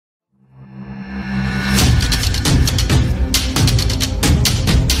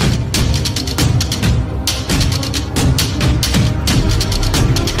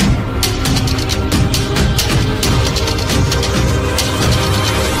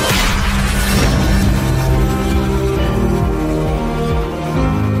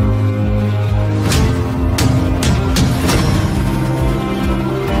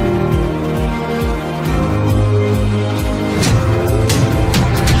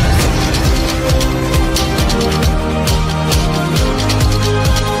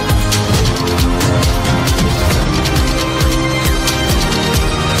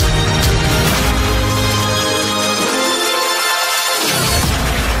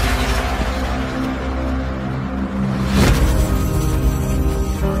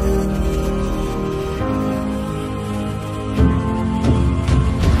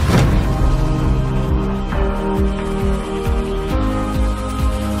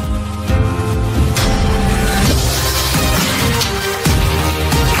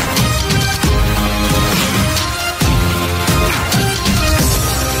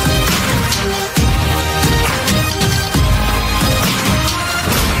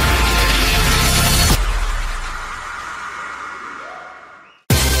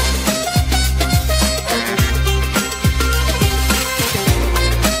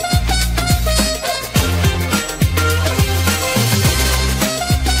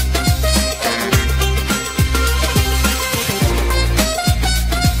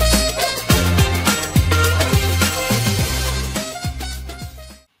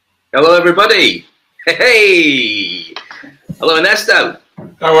Hello, everybody. Hey. Hello, Ernesto.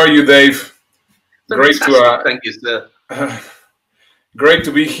 How are you, Dave? Fantastic. Thank you, sir. Great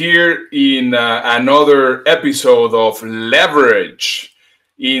to be here in another episode of Leverage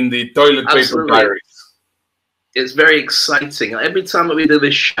in the Toilet Paper Diaries. It's very exciting. Every time that we do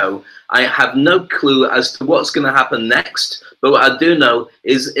this show, I have no clue as to what's going to happen next. But what I do know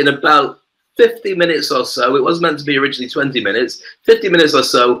is in about 50 minutes or so, it was meant to be originally 20 minutes, 50 minutes or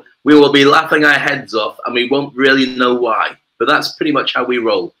so, we will be laughing our heads off and we won't really know why. But that's pretty much how we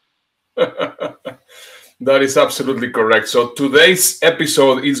roll. That is absolutely correct. So today's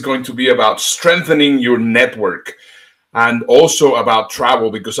episode is going to be about strengthening your network and also about travel,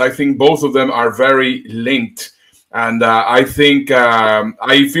 because I think both of them are very linked. And I think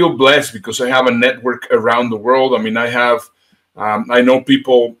I feel blessed because I have a network around the world. I mean, I know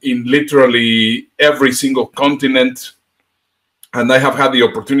people in literally every single continent, and I have had the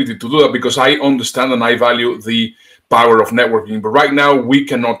opportunity to do that because I understand and I value the power of networking. But right now we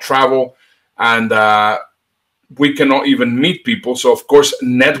cannot travel and we cannot even meet people. So of course,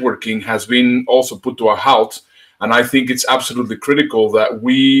 networking has been also put to a halt. And I think it's absolutely critical that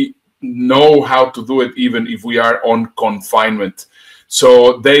we know how to do it, even if we are on confinement.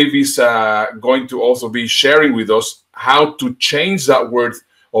 So Dave is going to also be sharing with us how to change that word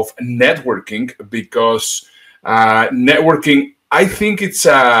of networking, because networking, I think it's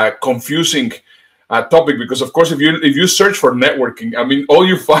a confusing topic, because of course, if you search for networking, I mean, all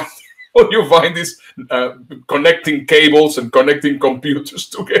you find is connecting cables and connecting computers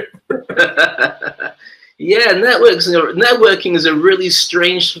together. Yeah, networking is a really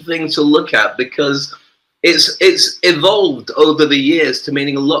strange thing to look at, because it's evolved over the years to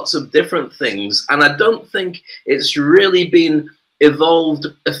meaning lots of different things, and I don't think it's really been evolved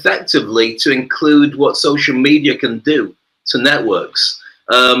effectively to include what social media can do to networks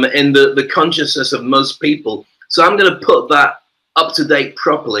in the consciousness of most people. So I'm going to put that up to date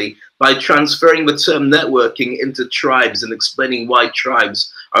properly by transferring the term networking into tribes and explaining why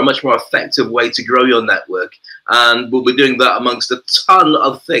tribes are a much more effective way to grow your network. And we'll be doing that amongst a ton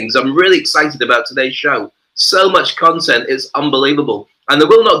of things. I'm really excited about today's show. So much content, it's unbelievable. And they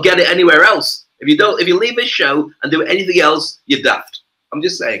will not get it anywhere else. If you leave this show and do anything else, you're daft. I'm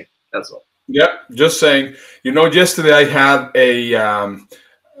just saying, that's all. Yeah, just saying. You know, yesterday I had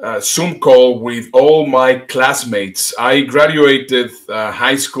a Zoom call with all my classmates. I graduated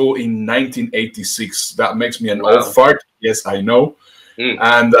high school in 1986. That makes me an old fart. Yes, I know.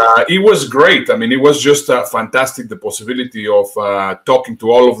 And it was great. I mean, it was just fantastic, the possibility of talking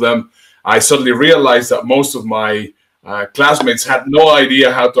to all of them. I suddenly realized that most of my classmates had no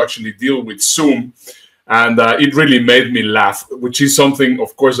idea how to actually deal with Zoom. And it really made me laugh, which is something,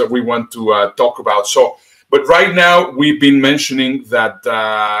 of course, that we want to talk about. So, but right now we've been mentioning that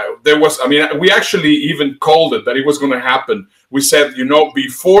there was, I mean, we actually even called it that it was going to happen. We said, you know,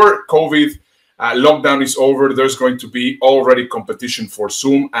 before COVID lockdown is over, there's going to be already competition for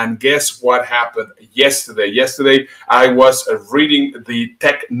Zoom. And guess what happened yesterday? Yesterday, I was reading the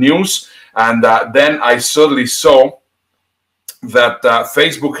tech news, and then I suddenly saw that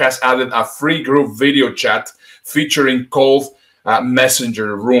Facebook has added a free group video chat featuring cold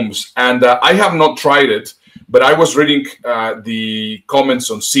messenger rooms. And I have not tried it, but I was reading the comments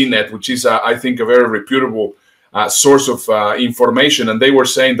on CNET, which is, I think, a very reputable source of information, and they were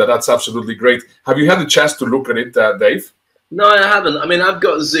saying that that's absolutely great. Have you had a chance to look at it, Dave? No, I haven't. I mean, I've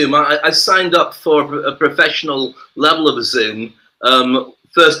got Zoom. I signed up for a professional level of Zoom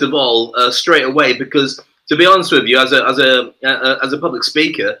first of all, straight away, because to be honest with you, as a public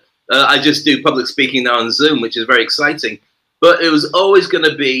speaker, I just do public speaking now on Zoom, which is very exciting. But it was always going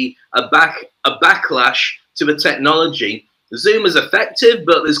to be a backlash to the technology. Zoom is effective,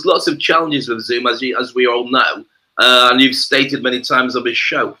 but there's lots of challenges with Zoom, as we all know, and you've stated many times on this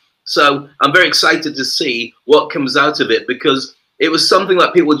show. So I'm very excited to see what comes out of it, because it was something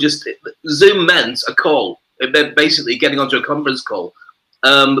that people just, Zoom meant a call. It meant basically getting onto a conference call.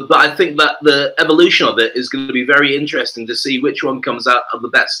 But I think that the evolution of it is going to be very interesting to see which one comes out of the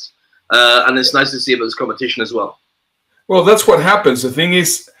best. And it's nice to see if there's competition as well. Well, that's what happens. The thing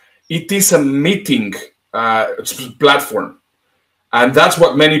is, it is a meeting platform. And that's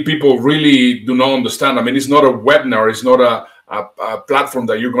what many people really do not understand. I mean, it's not a webinar. It's not a platform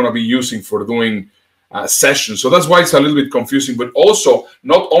that you're going to be using for doing sessions. So that's why it's a little bit confusing. But also,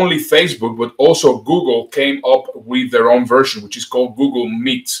 not only Facebook, but also Google came up with their own version, which is called Google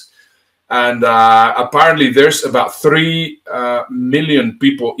Meet. And apparently there's about 3 million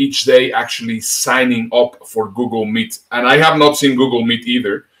people each day actually signing up for Google Meet. And I have not seen Google Meet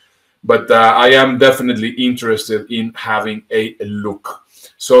either, but I am definitely interested in having a look.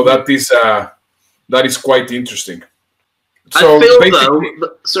 So that is quite interesting. So I feel though,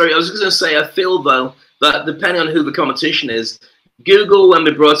 sorry, I was going to say, I feel though that depending on who the competition is, Google, when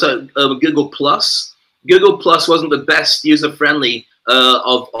we brought out Google Plus wasn't the best user-friendly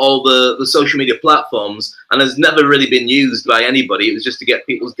of all the social media platforms, and has never really been used by anybody. It was just to get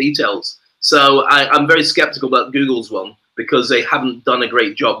people's details. So I'm very skeptical about Google's one, because they haven't done a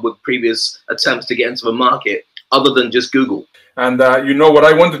great job with previous attempts to get into the market, other than just Google. And you know what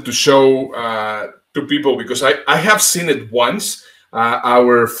I wanted to show to people, because I have seen it once.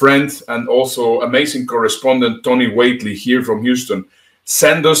 Our friend and also amazing correspondent Tony Waitley here from Houston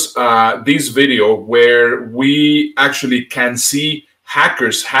sent us this video where we actually can see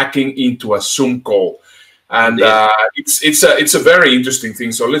hackers hacking into a Zoom call. And it's a very interesting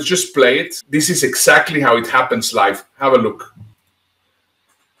thing. So let's just play it. This is exactly how it happens live. Have a look.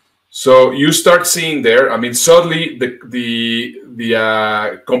 So you start seeing there. I mean, suddenly the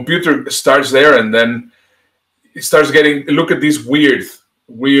computer starts there, and then it starts getting. Look at these weird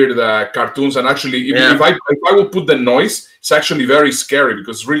cartoons. And actually, if I will put the noise, it's actually very scary,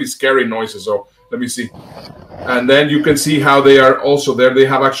 because it's really scary noises. So let me see. And then you can see how they are also there. They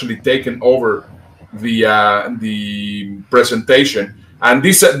have actually taken over the presentation. And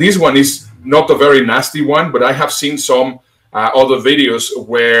this one is not a very nasty one, but I have seen some other videos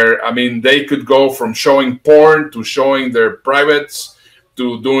where, I mean, they could go from showing porn to showing their privates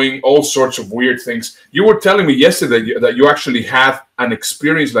to doing all sorts of weird things. You were telling me yesterday that you actually had an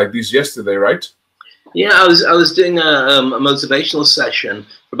experience like this yesterday, right? Yeah, I was doing a motivational session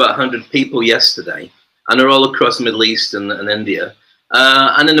for about 100 people yesterday, and they're all across the Middle East and India.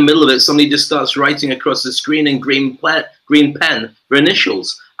 And in the middle of it, somebody just starts writing across the screen in green pen for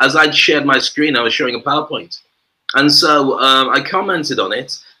initials. As I'd shared my screen, I was showing a PowerPoint. And so I commented on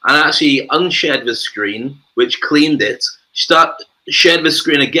it, and I actually unshared the screen, which cleaned it, shared the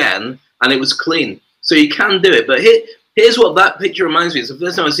screen again, and it was clean. So you can do it. But here's what that picture reminds me of. It's the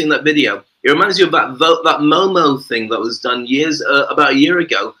first time I've seen that video. It reminds me of that Momo thing that was done about a year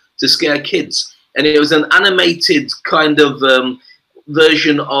ago to scare kids. And it was an animated kind of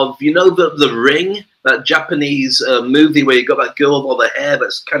version of, you know, the Ring, that Japanese movie where you got that girl with all the hair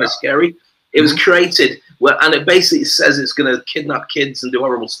that's kind of scary. It was created, and it basically says it's going to kidnap kids and do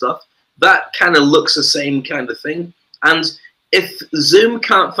horrible stuff. That kind of looks the same kind of thing. And if Zoom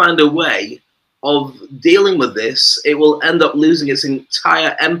can't find a way of dealing with this, it will end up losing its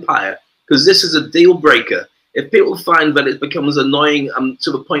entire empire, because this is a deal breaker. If people find that it becomes annoying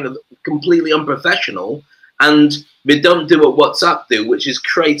to the point of completely unprofessional, and they don't do what WhatsApp do, which is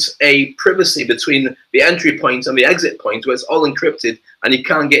create a privacy between the entry point and the exit point, where it's all encrypted and you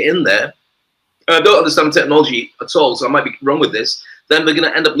can't get in there. I don't understand technology at all, so I might be wrong with this. Then they're going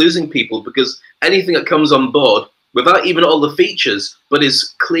to end up losing people, because anything that comes on board without even all the features, but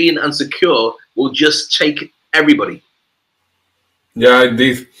is clean and secure, will just take everybody. Yeah,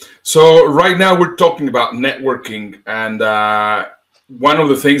 indeed. So right now we're talking about networking, and one of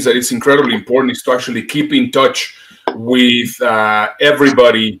the things that is incredibly important is to actually keep in touch with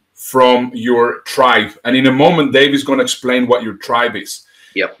everybody from your tribe. And in a moment, Dave is going to explain what your tribe is.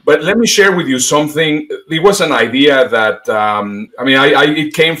 Yep. But let me share with you something. It was an idea that,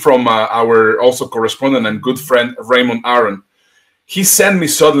 it came from our also correspondent and good friend, Raymond Aaron. He sent me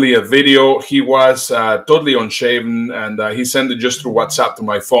suddenly a video. He was totally unshaven, and he sent it just through WhatsApp to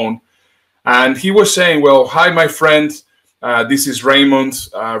my phone. And he was saying, well, hi, my friend. This is Raymond.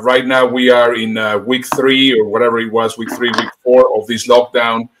 Right now we are in week 3 or whatever it was, week 3, week 4 of this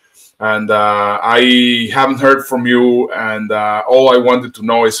lockdown. And I haven't heard from you, and all I wanted to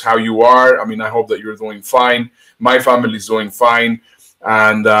know is how you are. I mean, I hope that you're doing fine. My family is doing fine.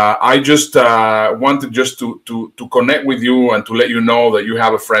 And I just wanted just to connect with you and to let you know that you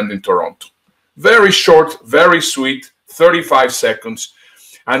have a friend in Toronto. Very short, very sweet, 35 seconds.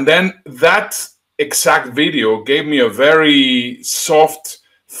 And then that exact video gave me a very soft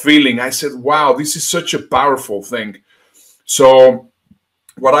feeling. I said, wow, this is such a powerful thing. So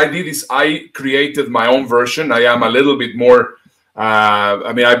what I did is I created my own version. I am a little bit more,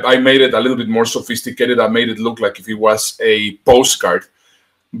 I made it a little bit more sophisticated. I made it look like if it was a postcard.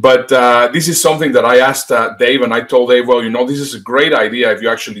 But this is something that I asked Dave, and I told Dave, well, you know, this is a great idea if you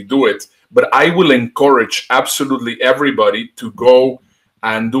actually do it. But I will encourage absolutely everybody to go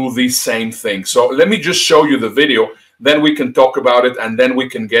and do the same thing. So let me just show you the video. Then we can talk about it, and then we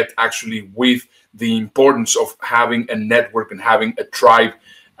can get actually with the importance of having a network and having a tribe.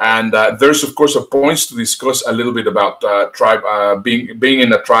 And there's, of course, a points to discuss a little bit about tribe, being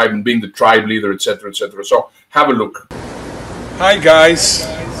in a tribe and being the tribe leader, etc., etc. So have a look. Hi, guys.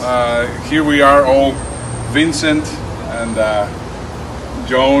 Here we are, all Vincent and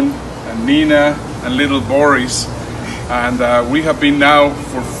Joan, and Nina, and little Boris. And we have been now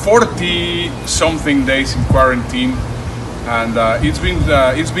for 40-something days in quarantine, and it's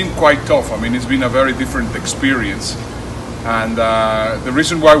been quite tough. I mean, it's been a very different experience. And the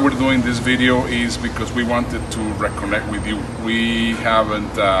reason why we're doing this video is because we wanted to reconnect with you. We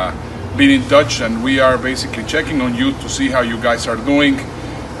haven't been in touch, and we are basically checking on you to see how you guys are doing,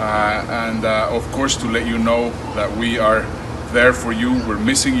 and of course to let you know that we are there for you. We're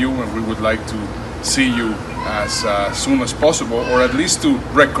missing you, and we would like to see you as soon as possible, or at least to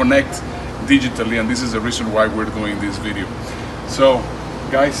reconnect digitally, and this is the reason why we're doing this video. So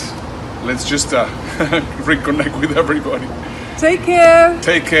guys, let's just reconnect with everybody. Take care.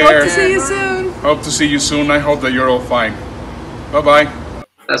 Take care. Hope to see you soon. Hope to see you soon. I hope that you're all fine. Bye-bye.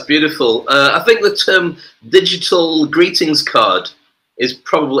 That's beautiful. I think the term digital greetings card is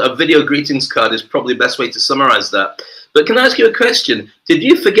probably, a video greetings card is probably the best way to summarize that. But can I ask you a question? Did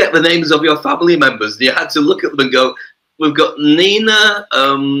you forget the names of your family members? You had to look at them and go, we've got Nina,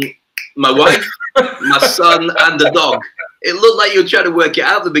 my wife, my son, and the dog. It looked like you were trying to work it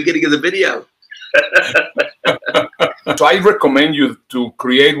out at the beginning of the video. So I recommend you to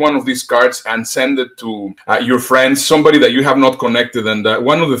create one of these cards and send it to your friends, somebody that you have not connected. And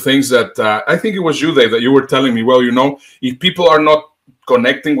one of the things that I think it was you, Dave, that you were telling me, well, you know, if people are not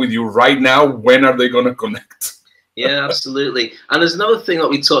connecting with you right now, when are they going to connect? Yeah, absolutely. And there's another thing that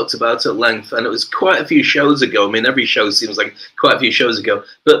we talked about at length, and it was quite a few shows ago. I mean, every show seems like quite a few shows ago.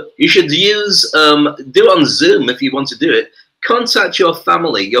 But you should use, do it on Zoom if you want to do it. Contact your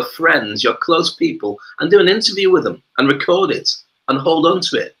family, your friends, your close people, and do an interview with them and record it and hold on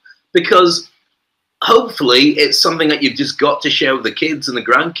to it. Because hopefully it's something that you've just got to share with the kids and the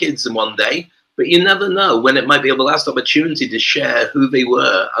grandkids in one day. But you never know when it might be the last opportunity to share who they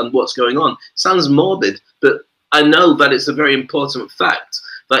were and what's going on. Sounds morbid, but I know that it's a very important fact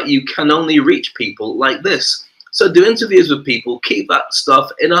that you can only reach people like this. So do interviews with people, keep that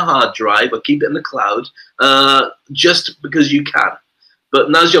stuff in a hard drive or keep it in the cloud just because you can. But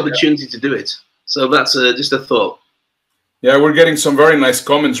now's the opportunity to do it. So that's just a thought. Yeah, we're getting some very nice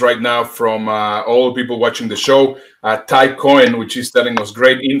comments right now from all the people watching the show. Ty Cohen, which is telling us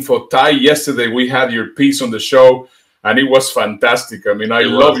great info. Ty, yesterday we had your piece on the show and it was fantastic. I mean, I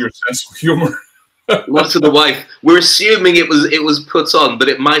love your sense of humor. Love to the wife. We're assuming it was put on, but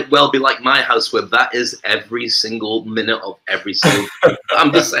it might well be like my house where that is every single minute of every single.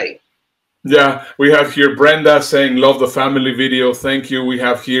 I'm just saying. Yeah, we have here Brenda saying love the family video. Thank you. We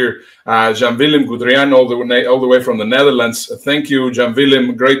have here Jan-Willem Gudrian all the way from the Netherlands. Thank you,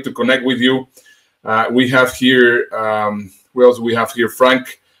 Jan-Willem. Great to connect with you. We have here who else? We have here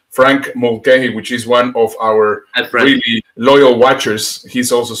Frank Mulcahy, which is one of our really loyal watchers.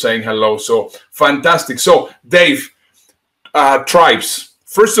 He's also saying hello. So fantastic. So Dave, tribes.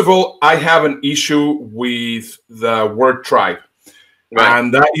 First of all, I have an issue with the word tribe. Right.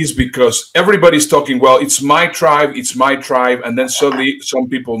 And that is because everybody's talking, well, it's my tribe, and then suddenly some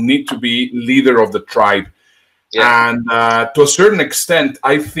people need to be leader of the tribe. Yeah. And to a certain extent,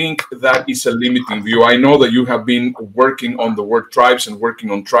 I think that is a limiting view. I know that you have been working on the word tribes and working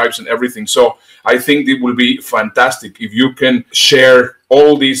on tribes and everything. So I think it will be fantastic if you can share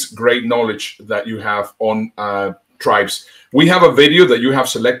all this great knowledge that you have on tribes. We have a video that you have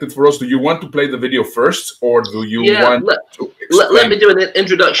selected for us. Do you want to play the video first, or do you want to explain? Let me do an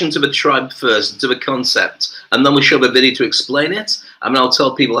introduction to the tribe first, to the concept, and then we'll show the video to explain it, and I'll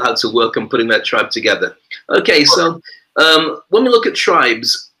tell people how to work on putting their tribe together. Okay, so when we look at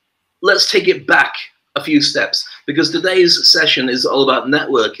tribes, let's take it back a few steps, because today's session is all about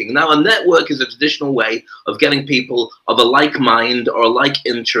networking. Now, a network is a traditional way of getting people of a like mind or a like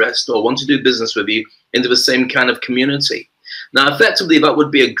interest or want to do business with you into the same kind of community. Now, effectively, that would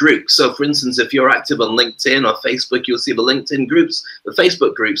be a group. So, for instance, if you're active on LinkedIn or Facebook, you'll see the LinkedIn groups, the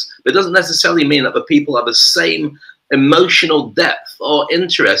Facebook groups. But it doesn't necessarily mean that the people have the same emotional depth or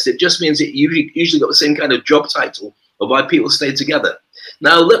interest. It just means it usually got the same kind of job title of why people stay together.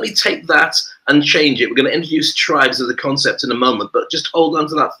 Now, let me take that and change it. We're going to introduce tribes as a concept in a moment, but just hold on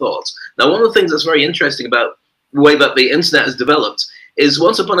to that thought. Now, one of the things that's very interesting about the way that the internet has developed is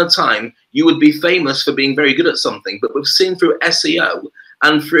once upon a time, you would be famous for being very good at something, but we've seen through SEO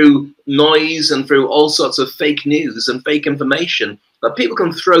and through noise and through all sorts of fake news and fake information that people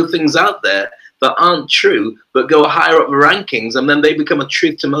can throw things out there that aren't true, but go higher up the rankings, and then they become a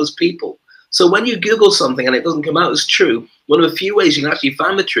truth to most people. So when you Google something and it doesn't come out as true, one of the few ways you can actually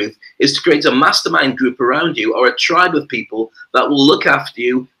find the truth is to create a mastermind group around you or a tribe of people that will look after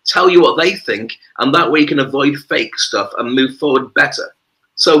you, tell you what they think, and that way you can avoid fake stuff and move forward better.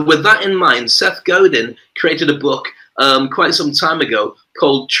 So with that in mind, Seth Godin created a book quite some time ago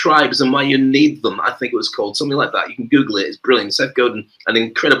called Tribes and Why You Need Them. I think it was called something like that. You can Google it. It's brilliant. Seth Godin, an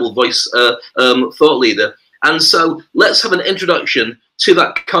incredible voice thought leader. And so let's have an introduction to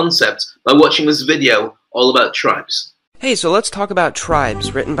that concept by watching this video all about tribes. Hey, so let's talk about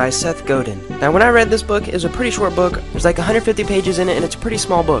Tribes, written by Seth Godin. Now, when I read this book, it was a pretty short book. There's like 150 pages in it, and it's a pretty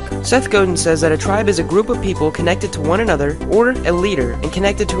small book. Seth Godin says that a tribe is a group of people connected to one another, or a leader, and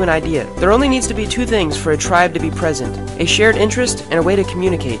connected to an idea. There only needs to be two things for a tribe to be present: a shared interest and a way to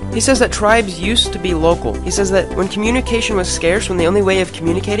communicate. He says that tribes used to be local. He says that when communication was scarce, when the only way of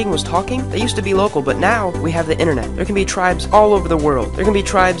communicating was talking, they used to be local, but now we have the internet. There can be tribes all over the world. There can be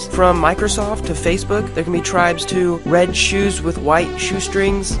tribes from Microsoft to Facebook. There can be tribes to red shoes with white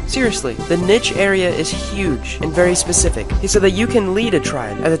shoestrings. Seriously, the niche area is huge and very specific. He said that you can lead a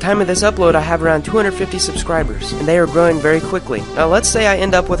tribe. At the time of this upload, I have around 250 subscribers, and they are growing very quickly. Now, let's say I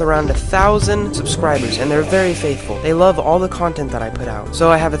end up with around 1,000 subscribers, and they're very faithful. They love all the content that I put out. So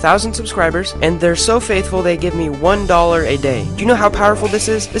I have 1,000 subscribers, and they're so faithful they give me $1 a day. Do you know how powerful this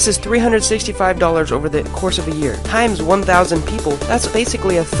is? This is $365 over the course of a year. Times 1,000 people, that's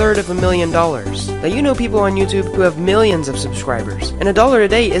basically $350,000. Now, you know people on YouTube who have millions of subscribers, and $1 a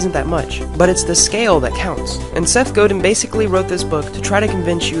day isn't that much, but it's the scale that counts. And Seth Godin basically wrote this book to try to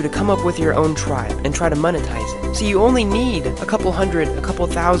convince you to come up with your own tribe and try to monetize it. So you only need a couple hundred, a couple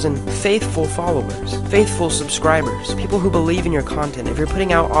thousand faithful followers, faithful subscribers, people who believe in your content if you're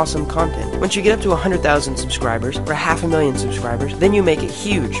putting out awesome content. Once you get up to 100,000 subscribers or 500,000 subscribers, then you make it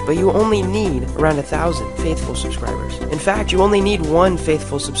huge, but you only need around 1,000 faithful subscribers. In fact, you only need one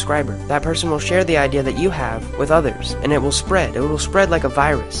faithful subscriber. That person will share the idea that you have with others, and it will spread. It will spread like a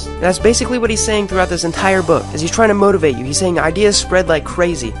virus. And that's basically what he's saying throughout this entire book, is he's trying to motivate you. He's saying ideas spread like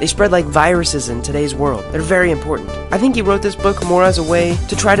crazy. They spread like viruses in today's world. They're very important. I think he wrote this book more as a way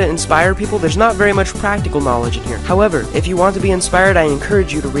to try to inspire people. There's not very much practical knowledge in here. However, if you want to be inspired, I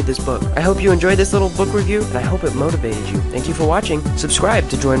encourage you to read this book. I hope you enjoyed this little book review, and I hope it motivated you. Thank you for watching. Subscribe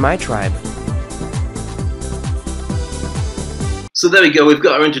to join my tribe. So there we go. We've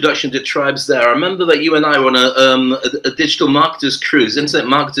got our introduction to tribes there. I remember that you and I were on a digital marketers cruise, internet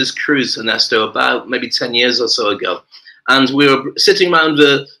marketers cruise, Ernesto, about maybe 10 years or so ago. And we were sitting around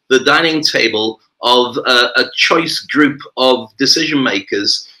the dining table of a choice group of decision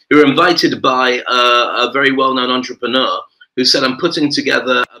makers who were invited by a very well-known entrepreneur who said, I'm putting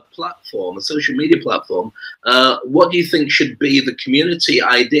together a platform, a social media platform. What do you think should be the community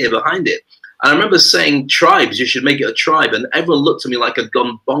idea behind it? I remember saying, tribes, you should make it a tribe. And everyone looked at me like I'd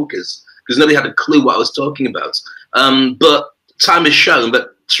gone bonkers because nobody had a clue what I was talking about. But time has shown that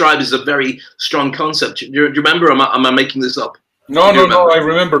tribe is a very strong concept. Do you remember, or am I making this up? No, I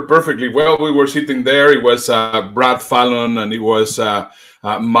remember perfectly well. We were sitting there. It was Brad Fallon, and it was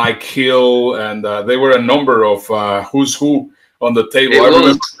Mike Hill, and there were a number of who's who on the table. I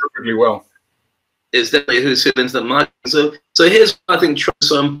remember perfectly well. It's definitely who's who into the market. So here's why I think tribe is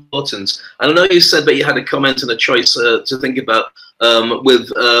so important. And I know you said that you had a comment and a choice to think about with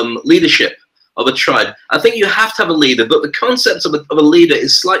leadership of a tribe. I think you have to have a leader, but the concept of a leader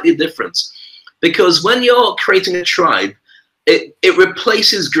is slightly different, because when you're creating a tribe, it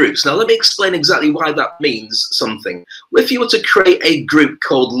replaces groups. Now, let me explain exactly why that means something. If you were to create a group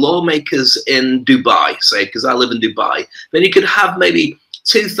called Lawmakers in Dubai, say, because I live in Dubai, then you could have maybe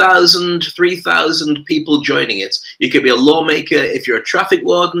 2,000, 3,000 people joining it. You could be a lawmaker if you're a traffic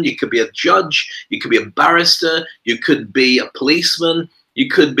warden, you could be a judge, you could be a barrister, you could be a policeman, you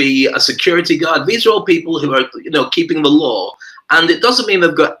could be a security guard. These are all people who are, keeping the law. And it doesn't mean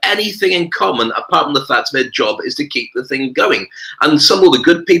they've got anything in common apart from the fact their job is to keep the thing going. And some will be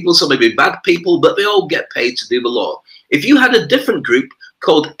good people, some may be bad people, but they all get paid to do the law. If you had a different group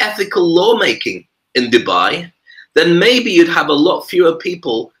called ethical lawmaking in Dubai, then maybe you'd have a lot fewer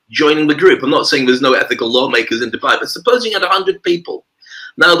people joining the group. I'm not saying there's no ethical lawmakers in Dubai, but supposing you had 100 people.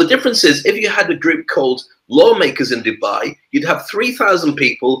 Now, the difference is, if you had a group called Lawmakers in Dubai, you'd have 3,000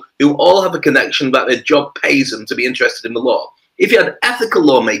 people who all have a connection that their job pays them to be interested in the law. If you had ethical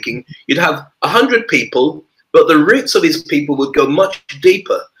lawmaking, you'd have 100 people, but the roots of these people would go much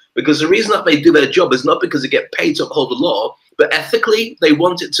deeper, because the reason that they do their job is not because they get paid to uphold the law, but ethically, they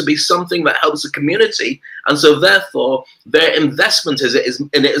want it to be something that helps the community, and so therefore, their investment in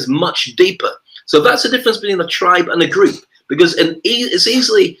it is much deeper. So that's the difference between a tribe and a group, because it's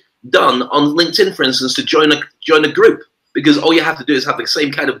easily done on LinkedIn, for instance, to join a group, because all you have to do is have the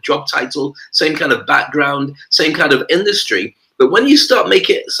same kind of job title, same kind of background, same kind of industry. But when you start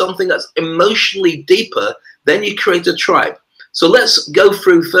making it something that's emotionally deeper, then you create a tribe. So let's go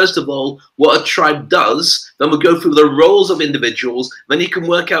through, first of all, what a tribe does. Then we'll go through the roles of individuals. Then you can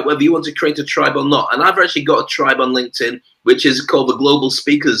work out whether you want to create a tribe or not. And I've actually got a tribe on LinkedIn, which is called the Global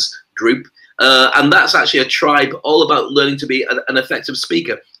Speakers Group. And that's actually a tribe all about learning to be an effective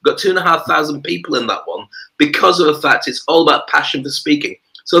speaker. We've got 2,500 people in that one because of the fact it's all about passion for speaking.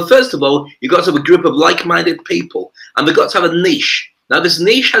 So first of all, you've got to have a group of like-minded people, and they've got to have a niche. Now, this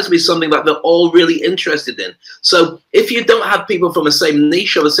niche has to be something that they're all really interested in. So if you don't have people from the same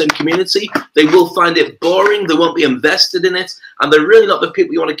niche or the same community, they will find it boring, they won't be invested in it, and they're really not the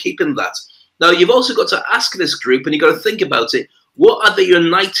people you want to keep in that. Now, you've also got to ask this group, and you've got to think about it, what are they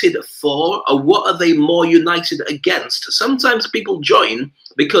united for, or what are they more united against? Sometimes people join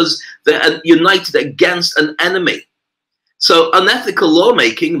because they're united against an enemy. So unethical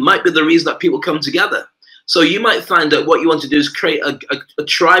lawmaking might be the reason that people come together. So you might find that what you want to do is create a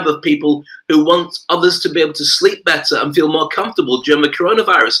tribe of people who want others to be able to sleep better and feel more comfortable during the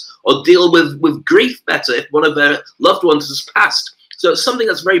coronavirus, or deal with grief better if one of their loved ones has passed. So it's something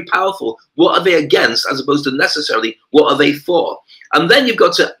that's very powerful. What are they against, as opposed to necessarily what are they for? And then you've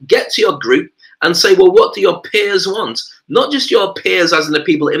got to get to your group and say, well, what do your peers want? Not just your peers as in the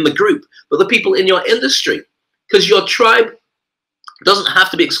people in the group, but the people in your industry. Because your tribe doesn't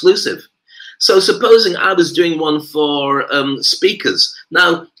have to be exclusive. So supposing I was doing one for speakers.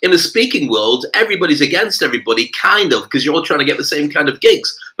 Now, in the speaking world, everybody's against everybody, kind of, because you're all trying to get the same kind of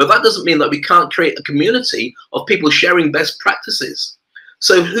gigs. But that doesn't mean that we can't create a community of people sharing best practices.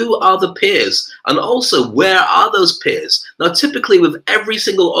 So who are the peers? And also, where are those peers? Now, typically with every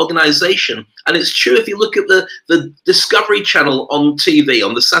single organization, and it's true if you look at the Discovery Channel on TV,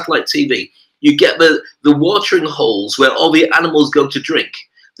 on the satellite TV, you get the watering holes where all the animals go to drink.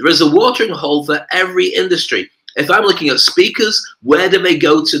 There is a watering hole for every industry. If I'm looking at speakers, where do they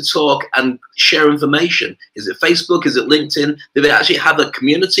go to talk and share information? Is it Facebook? Is it LinkedIn? Do they actually have a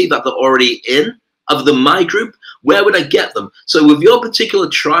community that they're already in, other than my group? Where would I get them? So with your particular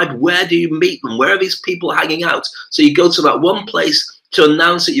tribe, where do you meet them? Where are these people hanging out? So you go to that one place to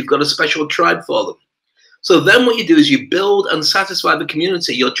announce that you've got a special tribe for them. So then what you do is you build and satisfy the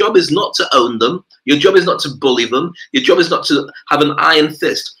community. Your job is not to own them. Your job is not to bully them. Your job is not to have an iron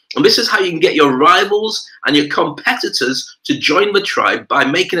fist. And this is how you can get your rivals and your competitors to join the tribe, by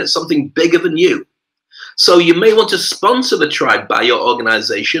making it something bigger than you. So you may want to sponsor the tribe by your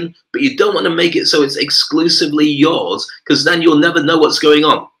organization, but you don't want to make it so it's exclusively yours, because then you'll never know what's going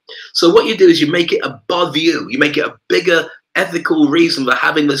on. So what you do is you make it above you. You make it a bigger ethical reason for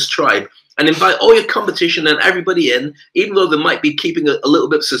having this tribe, and invite all your competition and everybody in, even though they might be keeping a little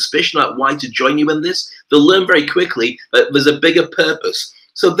bit of suspicion about why to join you in this. They'll learn very quickly that there's a bigger purpose.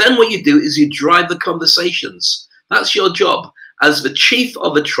 So then what you do is you drive the conversations. That's your job as the chief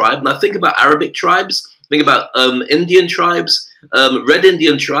of a tribe. Now think about Arabic tribes, think about Indian tribes, Red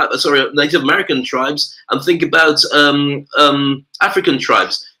Indian tribes, Native American tribes, and think about African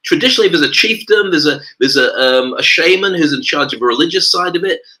tribes. Traditionally, there's a chieftain, there's a shaman who's in charge of the religious side of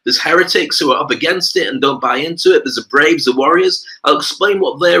it. There's heretics who are up against it and don't buy into it. There's the braves, the warriors. I'll explain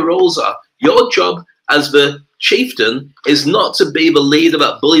what their roles are. Your job as the chieftain is not to be the leader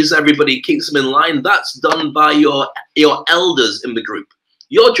that bullies everybody, keeps them in line. That's done by your elders in the group.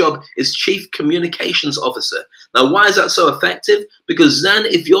 Your job is Chief Communications Officer. Now, why is that so effective? Because then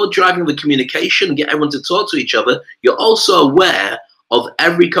if you're driving the communication, get everyone to talk to each other, you're also aware of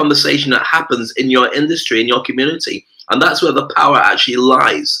every conversation that happens in your industry, in your community. And that's where the power actually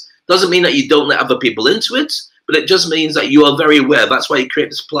lies. Doesn't mean that you don't let other people into it, but it just means that you are very aware. That's why you create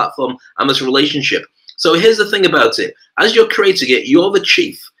this platform and this relationship. So here's the thing about it. As you're creating it, you're the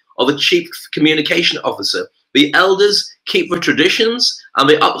chief, or the Chief Communication Officer. The elders keep the traditions and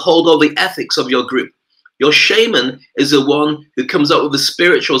they uphold all the ethics of your group. Your shaman is the one who comes up with the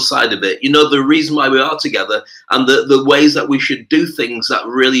spiritual side of it. You know, the reason why we are together and the ways that we should do things that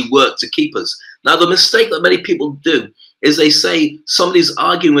really work to keep us. Now, the mistake that many people do is they say, somebody's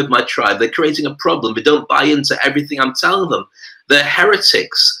arguing with my tribe. They're creating a problem. They don't buy into everything I'm telling them. They're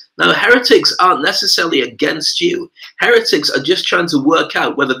heretics. Now, heretics aren't necessarily against you. Heretics are just trying to work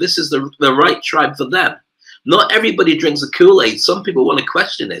out whether this is the right tribe for them. Not everybody drinks the Kool-Aid. Some people want to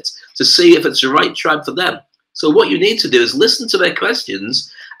question it to see if it's the right tribe for them. So what you need to do is listen to their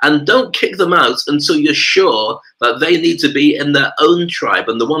questions and don't kick them out until you're sure that they need to be in their own tribe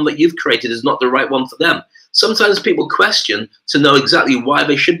and the one that you've created is not the right one for them. Sometimes people question to know exactly why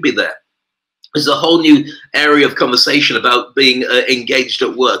they should be there. There's a whole new area of conversation about being engaged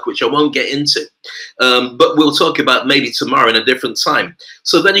at work, which I won't get into, but we'll talk about maybe tomorrow in a different time.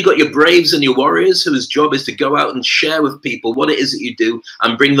 So then you've got your braves and your warriors, whose job is to go out and share with people what it is that you do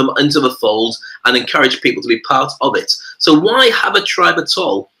and bring them into the fold and encourage people to be part of it. So why have a tribe at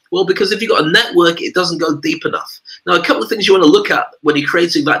all? Well, because if you've got a network, it doesn't go deep enough. Now, a couple of things you want to look at when you're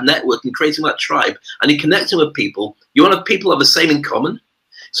creating that network and creating that tribe and you're connecting with people, you want to have people have the same in common.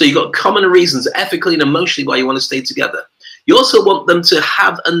 So you've got common reasons, ethically and emotionally, why you want to stay together. You also want them to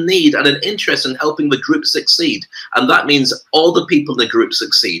have a need and an interest in helping the group succeed. And that means all the people in the group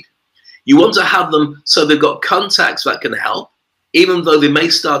succeed. You want to have them so they've got contacts that can help, even though they may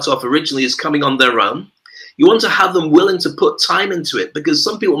start off originally as coming on their own. You want to have them willing to put time into it, because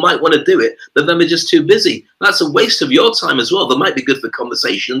some people might want to do it, but then they're just too busy. That's a waste of your time as well. They might be good for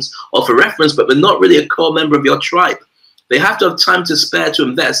conversations or for reference, but they're not really a core member of your tribe. They have to have time to spare to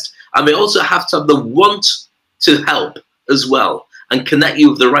invest, and they also have to have the want to help as well and connect you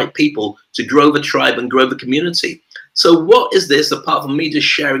with the right people to grow the tribe and grow the community. So what is this apart from me just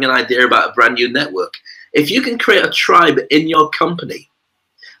sharing an idea about a brand new network? If you can create a tribe in your company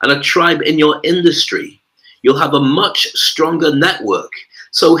and a tribe in your industry, you'll have a much stronger network.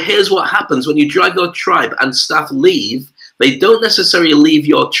 So here's what happens when you drive your tribe and staff leave. They don't necessarily leave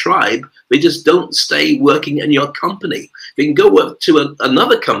your tribe. They just don't stay working in your company. You can go work to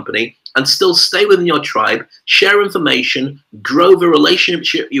another company and still stay within your tribe, share information, grow the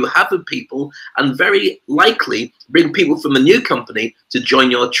relationship you have with people, and very likely bring people from a new company to join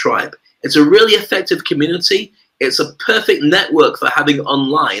your tribe. It's a really effective community. It's a perfect network for having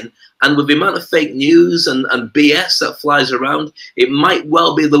online. And with the amount of fake news and BS that flies around, it might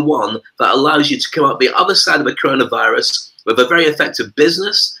well be the one that allows you to come out the other side of the coronavirus with a very effective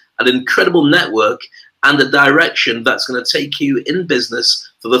business, an incredible network, and a direction that's going to take you in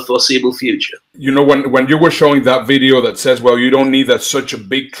business for the foreseeable future. You know, when you were showing that video that says, well, you don't need such a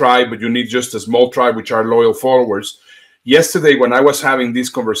big tribe, but you need just a small tribe, which are loyal followers. Yesterday, when I was having this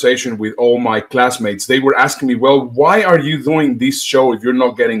conversation with all my classmates, they were asking me, well, why are you doing this show if you're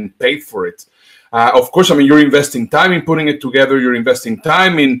not getting paid for it? Of course, I mean, you're investing time in putting it together. You're investing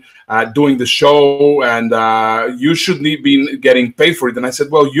time in doing the show, and you should be getting paid for it. And I said,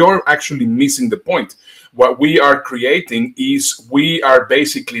 well, you're actually missing the point. What we are creating is we are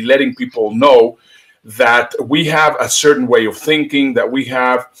basically letting people know that we have a certain way of thinking, that we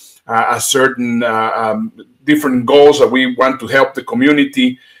have a certain different goals, that we want to help the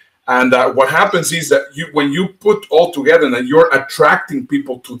community. And what happens is that when you put all together and you're attracting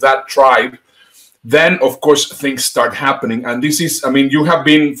people to that tribe, then of course things start happening. And this is, I mean, you have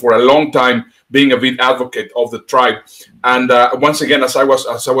been for a long time being a big advocate of the tribe. And once again, as I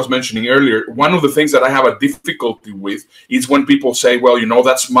was mentioning earlier, one of the things that I have a difficulty with is when people say, well, you know,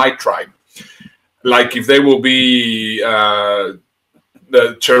 that's my tribe. Like if they will be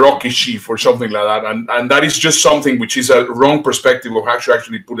the Cherokee chief or something like that, and that is just something which is a wrong perspective of how to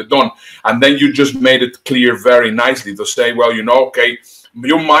actually put it on. And then you just made it clear very nicely to say, well, you know, okay,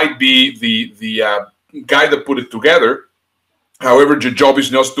 you might be the guy that put it together. However, your job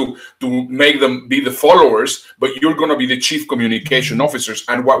is not to make them be the followers, but you're going to be the chief communication officers.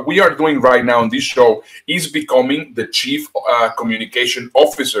 And what we are doing right now on this show is becoming the chief communication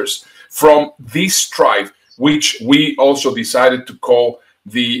officers from this tribe, which we also decided to call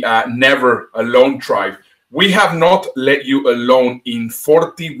the Never Alone tribe. We have not let you alone in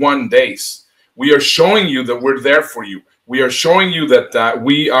 41 days. We are showing you that we're there for you. We are showing you that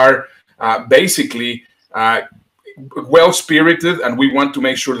we are basically well-spirited, and we want to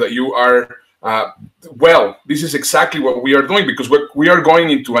make sure that you are well. This is exactly what we are doing, because we are going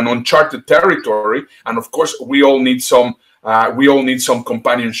into an uncharted territory, and of course we all need some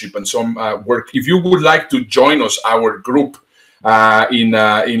companionship and some work. If you would like to join us, our group in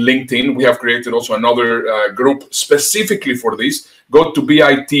LinkedIn, we have created also another group specifically for this. Go to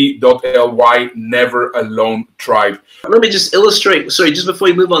bit.ly Never Alone Tribe. Let me just illustrate, sorry, just before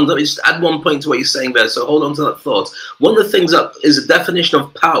you move on, let me just add one point to what you're saying there, so hold on to that thought. One of the things that is a definition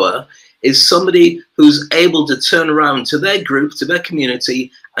of power is somebody who's able to turn around to their group, to their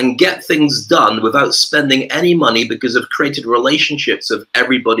community, and get things done without spending any money, because they've created relationships of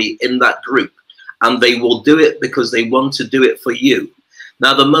everybody in that group. And they will do it because they want to do it for you.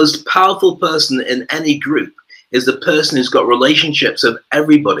 Now, the most powerful person in any group is the person who's got relationships of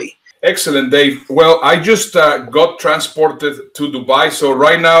everybody. Excellent, Dave. Well, I just got transported to Dubai. So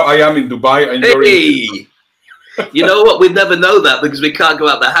right now I am in Dubai. And hey! You know what? We'd never know that because we can't go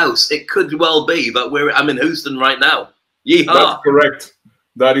out the house. It could well be that I'm in Houston right now. Yeehaw! That's correct.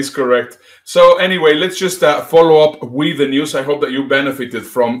 That is correct. So anyway, let's just follow up with the news. I hope that you benefited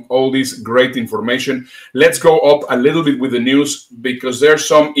from all this great information. Let's go up a little bit with the news because there's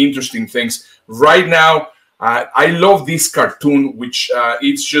some interesting things. Right now, I love this cartoon, which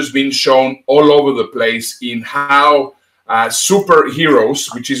it's just been shown all over the place in how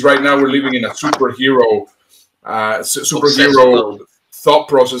superheroes, which is right now we're living in a superhero thought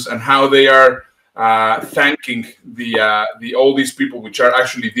process, and how they are thanking the all these people which are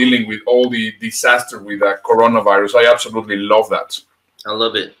actually dealing with all the disaster with coronavirus. I absolutely love that. I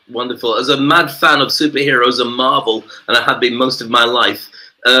love it. Wonderful. As a mad fan of superheroes and Marvel, and I have been most of my life,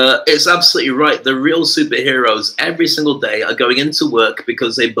 it's absolutely right. The real superheroes every single day are going into work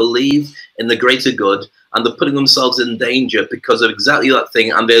because they believe in the greater good, and they're putting themselves in danger because of exactly that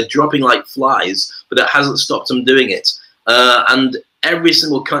thing, and they're dropping like flies, but it hasn't stopped them doing it. And every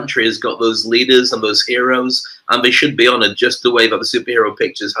single country has got those leaders and those heroes, and they should be honored just the way that the superhero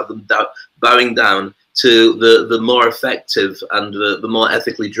pictures have them bowing down to the more effective and the more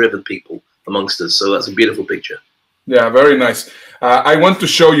ethically driven people amongst us. So that's a beautiful picture. Yeah, very nice. I want to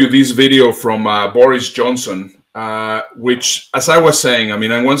show you this video from Boris Johnson, which, as I was saying, I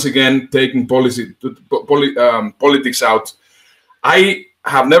mean, I'm once again taking politics out. I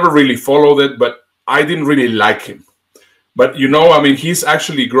have never really followed it, but I didn't really like him. But, you know, I mean, he's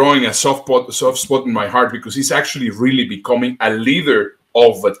actually growing a soft spot in my heart because he's actually really becoming a leader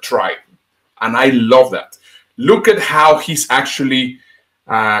of a tribe. And I love that. Look at how he's actually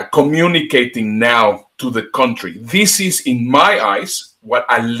communicating now to the country. This is, in my eyes, what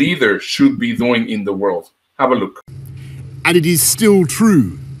a leader should be doing in the world. Have a look. And it is still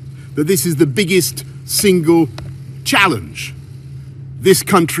true that this is the biggest single challenge this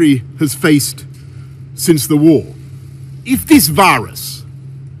country has faced since the war. If this virus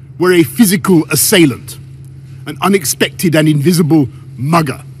were a physical assailant, an unexpected and invisible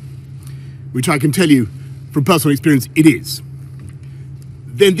mugger, which I can tell you from personal experience it is,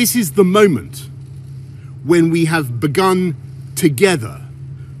 then this is the moment when we have begun together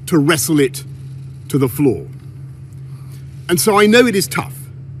to wrestle it to the floor. And so I know it is tough,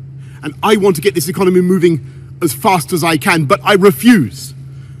 and I want to get this economy moving as fast as I can, but I refuse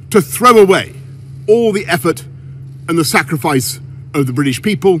to throw away all the effort and the sacrifice of the British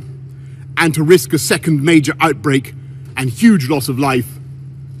people, and to risk a second major outbreak and huge loss of life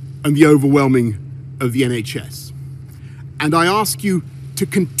and the overwhelming of the NHS. And I ask you to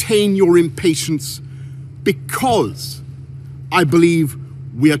contain your impatience, because I believe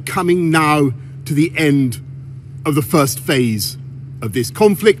we are coming now to the end of the first phase of this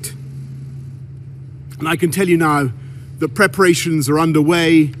conflict. And I can tell you now that preparations are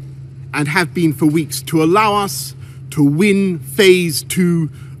underway and have been for weeks to allow us to win phase 2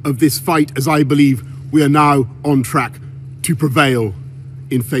 of this fight, as I believe we are now on track to prevail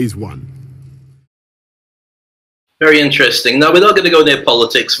in phase 1. Very interesting. Now, we're not going to go near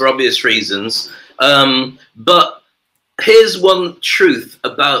politics for obvious reasons, but here's one truth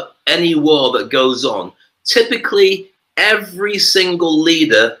about any war that goes on. Typically, every single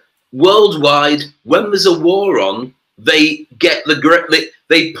leader worldwide, when there's a war on, they get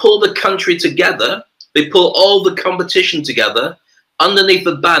they pull the country together. They pull all the competition together underneath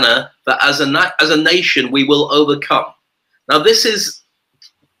the banner that as a nation we will overcome. Now, this is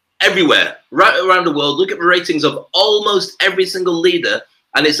everywhere, right around the world. Look at the ratings of almost every single leader,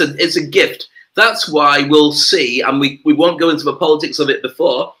 and it's a gift. That's why we'll see, and we won't go into the politics of it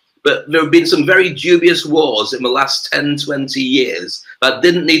before, but there have been some very dubious wars in the last 10, 20 years that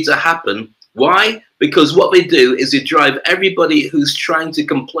didn't need to happen. Why? Because what they do is they drive everybody who's trying to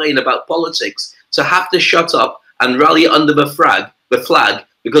complain about politics to have to shut up and rally under the flag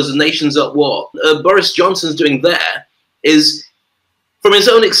because the nation's at war. Boris Johnson's doing there is, from his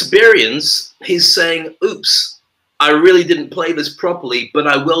own experience, he's saying, oops, I really didn't play this properly, but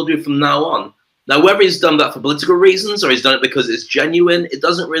I will do from now on. Now, whether he's done that for political reasons or he's done it because it's genuine, it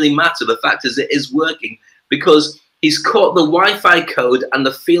doesn't really matter. The fact is it is working, because he's caught the Wi-Fi code and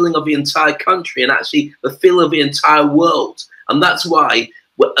the feeling of the entire country, and actually the feeling of the entire world. And that's why,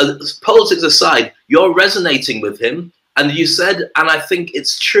 politics aside, you're resonating with him. And you said, and I think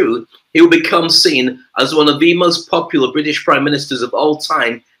it's true, he will become seen as one of the most popular British prime ministers of all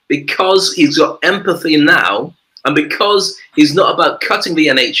time, because he's got empathy now, and because he's not about cutting the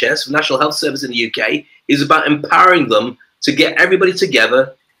NHS, the National Health Service in the UK, he's about empowering them to get everybody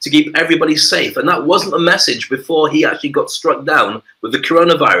together, to keep everybody safe. And that wasn't a message before he actually got struck down with the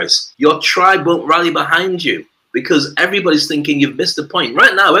coronavirus. Your tribe won't rally behind you because everybody's thinking you've missed the point.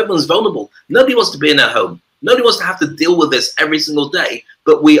 Right now, everyone's vulnerable. Nobody wants to be in their home. Nobody wants to have to deal with this every single day,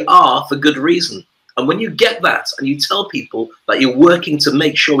 but we are for good reason. And when you get that and you tell people that you're working to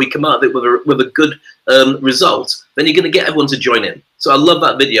make sure we come out of it with a good result, then you're going to get everyone to join in. So I love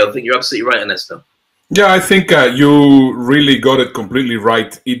that video. I think you're absolutely right, Ernesto. Yeah, I think you really got it completely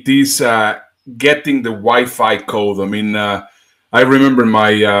right. It is getting the Wi-Fi code. I mean, I remember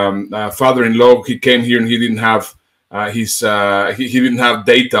my father-in-law. He came here and he didn't have he didn't have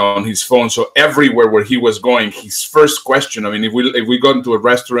data on his phone. So everywhere where he was going, his first question, I mean, if we go into a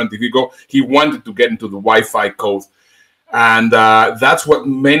restaurant, he wanted to get into the Wi-Fi code. And that's what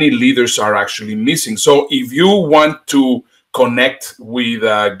many leaders are actually missing. So if you want to connect with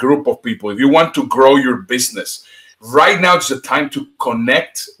a group of people, if you want to grow your business, right now is the time to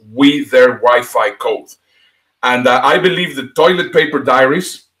connect with their Wi-Fi code. And I believe the Toilet Paper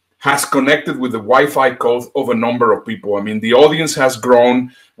Diaries has connected with the Wi-Fi code of a number of people. I mean, the audience has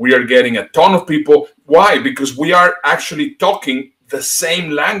grown. We are getting a ton of people. Why? Because we are actually talking the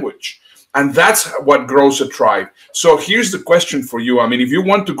same language. And that's what grows a tribe. So here's the question for you. I mean, if you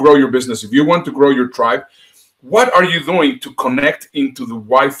want to grow your business, if you want to grow your tribe, what are you doing to connect into the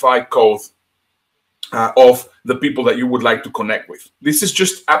Wi-Fi code of the people that you would like to connect with? This is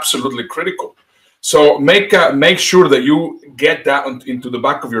just absolutely critical. So make sure that you get that into the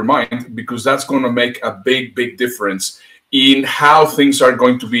back of your mind, because that's going to make a big, big difference in how things are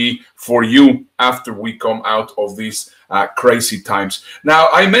going to be for you after we come out of these crazy times. Now,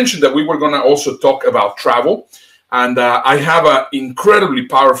 I mentioned that we were going to also talk about travel. And I have an incredibly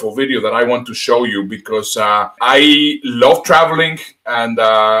powerful video that I want to show you, because I love traveling. And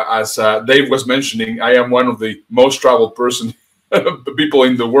as Dave was mentioning, I am one of the most traveled people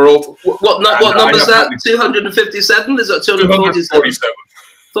in the world. What number is that? 257? Is that 247?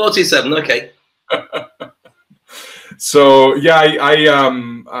 47, okay. So yeah,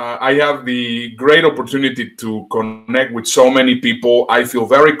 I have the great opportunity to connect with so many people. I feel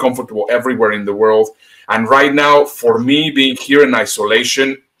very comfortable everywhere in the world. And right now, for me, being here in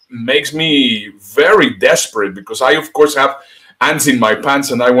isolation makes me very desperate, because I, of course, have ants in my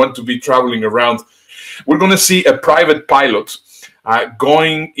pants and I want to be traveling around. We're going to see a private pilot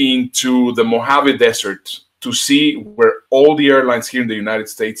going into the Mojave Desert to see where all the airlines here in the United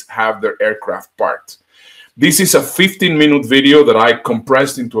States have their aircraft parked. This is a 15-minute video that I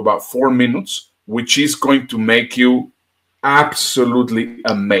compressed into about 4 minutes, which is going to make you absolutely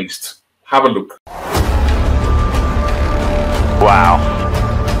amazed. Have a look. Wow.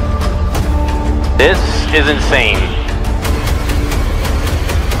 This is insane.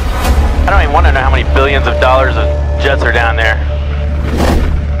 I don't even want to know how many billions of dollars of jets are down there.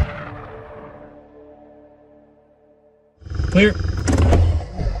 Clear.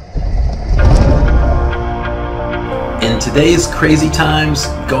 In today's crazy times,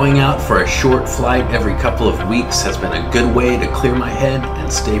 going out for a short flight every couple of weeks has been a good way to clear my head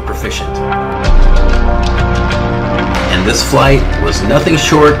and stay proficient. And this flight was nothing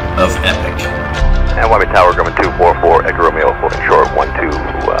short of epic. And Wyoming Tower, Grumman 244, Echo Romeo, holding short,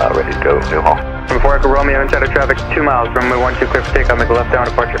 12, ready to go, Newhall. 4 Echo Romeo, inside of traffic, 2 miles, runway 12, clear for takeoff, make a left down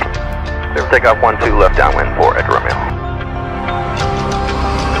departure. Clear for takeoff, 12, left downwind for Echo Romeo.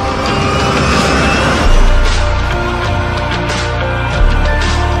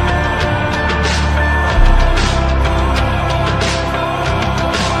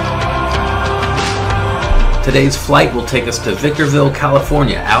 Today's flight will take us to Victorville,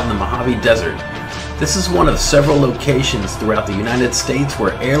 California, out in the Mojave Desert. This is one of several locations throughout the United States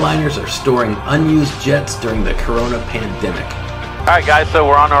where airliners are storing unused jets during the corona pandemic. All right, guys, so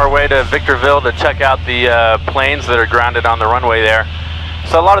we're on our way to Victorville to check out the planes that are grounded on the runway there.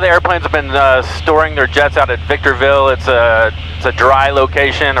 So a lot of the airplanes have been storing their jets out at Victorville. It's a dry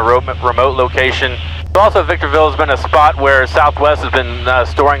location, a remote location. Also, Victorville has been a spot where Southwest has been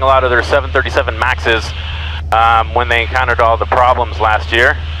storing a lot of their 737 Maxes when they encountered all the problems last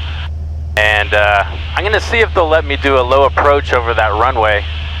year. And I'm going to see if they'll let me do a low approach over that runway.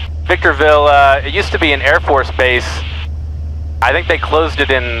 Victorville, it used to be an Air Force base. I think they closed it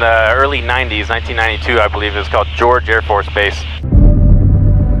in the early 90s, 1992, I believe. It's called George Air Force Base.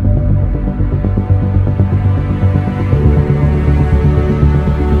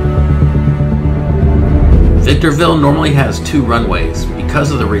 Victorville normally has 2 runways.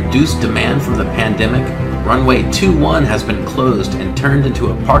 Because of the reduced demand from the pandemic, runway 21 has been closed and turned into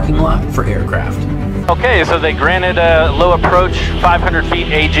a parking lot for aircraft. Okay, so they granted a low approach, 500 feet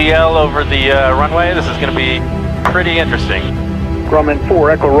AGL over the runway. This is going to be pretty interesting. Grumman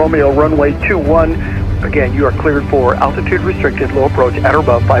 4 Echo Romeo, runway 21. Again, you are cleared for altitude restricted, low approach at or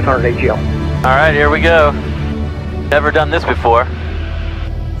above 500 AGL. All right, here we go. Never done this before.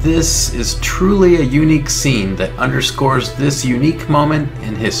 This is truly a unique scene that underscores this unique moment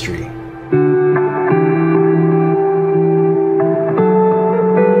in history.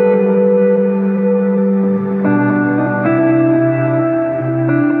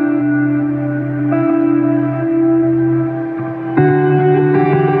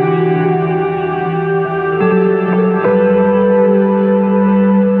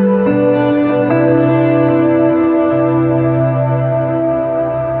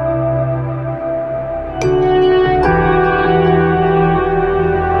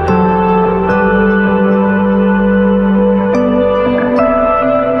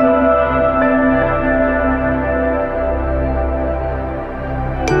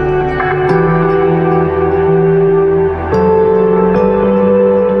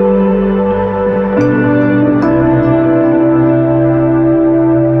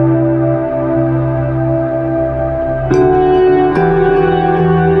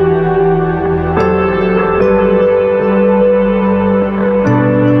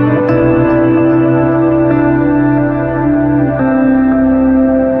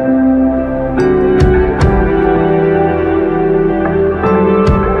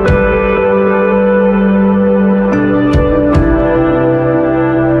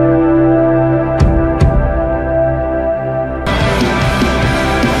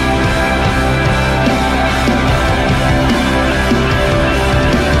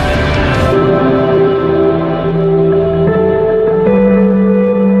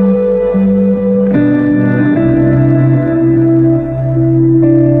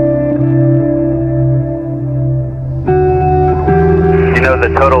 The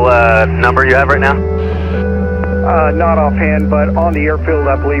total number you have right now? Not offhand, but on the airfield,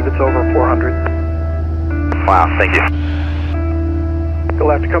 I believe it's over 400. Wow, thank you. You'll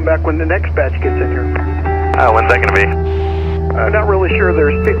have to come back when the next batch gets in here. When's that going to be? Not really sure.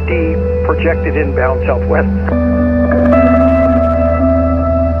 There's 50 projected inbound southwest.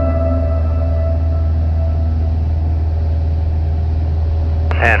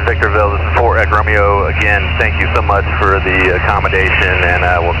 And Victorville, this is 4 Echo Romeo again. Thank you so much for the accommodation, and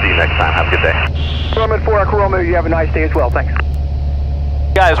we'll see you next time. Have a good day. Roman 4 Echo Romeo, you have a nice day as well. Thanks.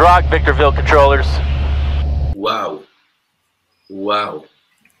 Guys, rock Victorville controllers. Wow. Wow.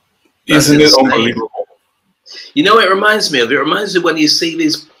 Isn't it unbelievable? You know what it reminds me of? It reminds me when you see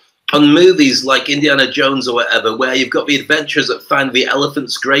these on movies like Indiana Jones or whatever, where you've got the adventurers that find the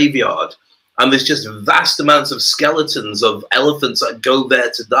elephant's graveyard, and there's just vast amounts of skeletons of elephants that go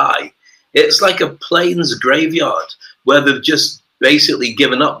there to die. It's like a plains graveyard where they've just basically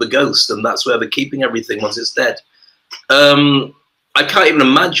given up the ghost, and that's where they're keeping everything once it's dead. I can't even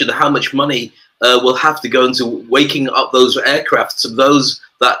imagine how much money will have to go into waking up those aircrafts of those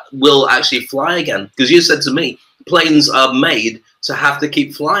that will actually fly again. Because you said to me, planes are made to have to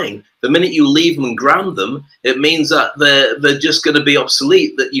keep flying. The minute you leave them and ground them, it means that they're just going to be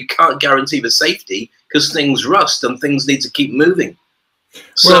obsolete, that you can't guarantee the safety because things rust and things need to keep moving.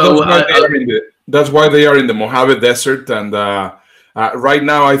 So that's why they are in the Mojave Desert, and right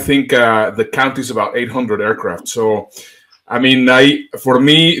now I think the count is about 800 aircraft. So, I mean, for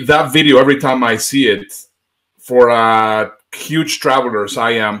me, that video, every time I see it, for huge travelers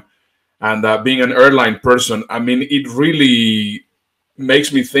I am, and being an airline person, I mean, it really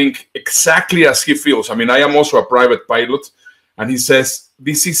makes me think exactly as he feels. I mean, I am also a private pilot, and he says,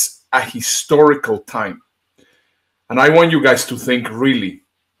 this is a historical time. And I want you guys to think, really,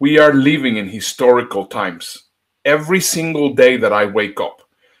 we are living in historical times. Every single day that I wake up,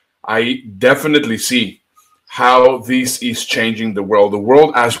 I definitely see how this is changing the world. The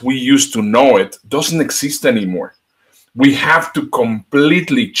world as we used to know it doesn't exist anymore. We have to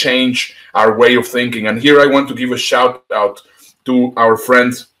completely change our way of thinking. And here I want to give a shout out to our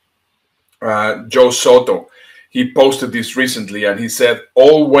friend, Joe Soto. He posted this recently, and he said,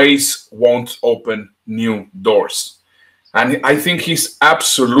 always won't open new doors. And I think he's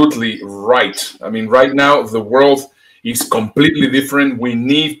absolutely right. I mean, right now, the world is completely different. We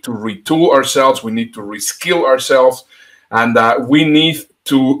need to retool ourselves. We need to reskill ourselves. And we need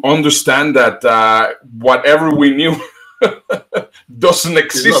to understand that whatever we knew doesn't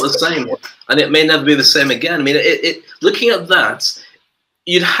exist. It's not the same. And it may never be the same again. I mean, looking at that,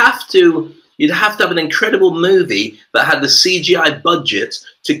 you'd have to have an incredible movie that had the CGI budget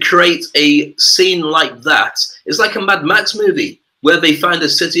to create a scene like that. It's like a Mad Max movie where they find a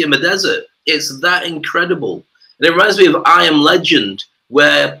city in the desert. It's that incredible. And it reminds me of I Am Legend,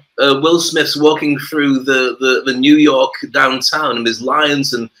 where Will Smith's walking through the New York downtown, and there's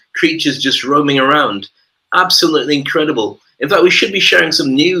lions and creatures just roaming around. Absolutely incredible. In fact, we should be sharing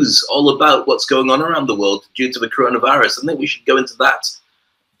some news all about what's going on around the world due to the coronavirus. I think we should go into that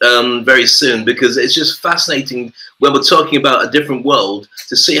very soon, because it's just fascinating when we're talking about a different world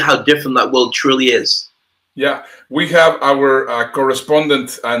to see how different that world truly is. Yeah, we have our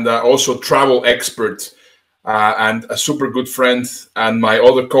correspondent and also travel expert and a super good friend and my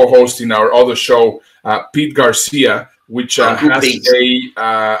other co-host in our other show, Pete Garcia, which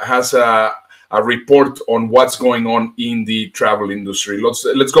has a report on what's going on in the travel industry.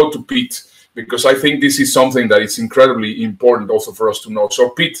 Let's go to Pete, because I think this is something that is incredibly important also for us to know.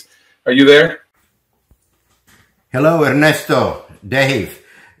 So, Pete, are you there? Hello, Ernesto, Dave.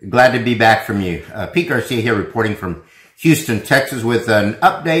 Glad to be back from you. Pete Garcia here, reporting from Houston, Texas, with an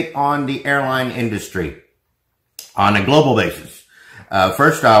update on the airline industry on a global basis.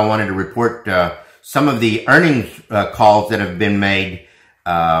 First, I wanted to report some of the earnings calls that have been made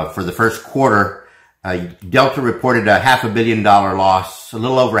for the first quarter Delta reported a $500 million loss, a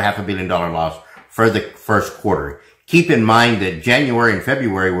little over $500 million loss for the first quarter. Keep in mind that January and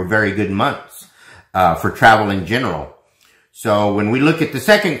February were very good months for travel in general. So when we look at the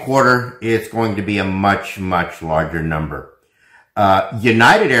second quarter, it's going to be a much, much larger number.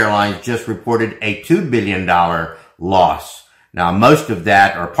 United Airlines just reported a $2 billion loss. Now, most of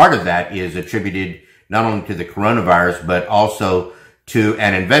that, or part of that, is attributed not only to the coronavirus, but also to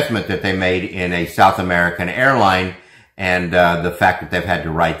an investment that they made in a South American airline, and the fact that they've had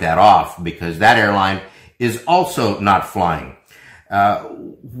to write that off because that airline is also not flying.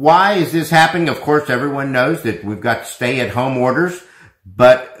 Why is this happening? Of course, everyone knows that we've got stay-at-home orders,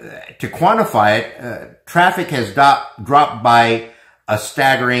 but to quantify it, traffic has dropped by a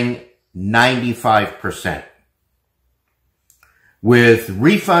staggering 95%. With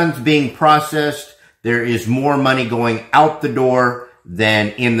refunds being processed, there is more money going out the door than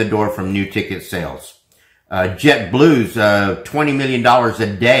in the door from new ticket sales. JetBlue's $20 million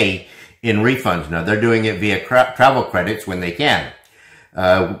a day in refunds. Now, they're doing it via travel credits when they can.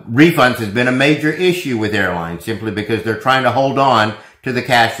 Refunds has been a major issue with airlines simply because they're trying to hold on to the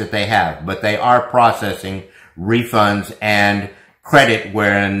cash that they have, but they are processing refunds and credit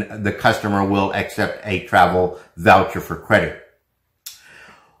when the customer will accept a travel voucher for credit.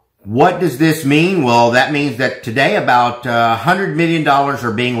 What does this mean? Well, that means that today about $100 million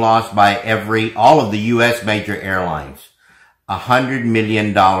are being lost by all of the U.S. major airlines. $100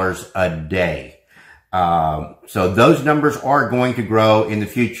 million a day. So those numbers are going to grow in the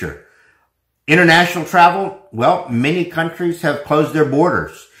future. International travel, well, many countries have closed their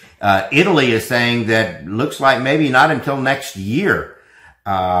borders. Italy is saying that looks like maybe not until next year.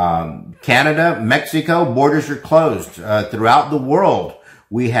 Canada, Mexico, borders are closed. Throughout the world,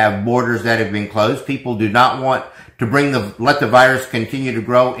 we have borders that have been closed. People do not want to let the virus continue to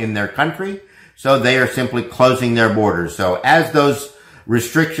grow in their country, so they are simply closing their borders. So as those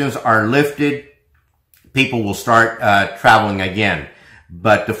restrictions are lifted, people will start traveling again.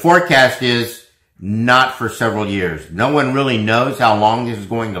 But the forecast is not for several years. No one really knows how long this is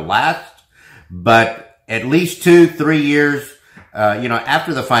going to last, but at least 2-3 years.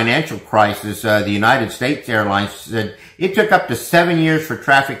 After the financial crisis, the United States Airlines said it took up to 7 years for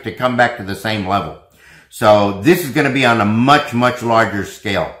traffic to come back to the same level. So this is going to be on a much, much larger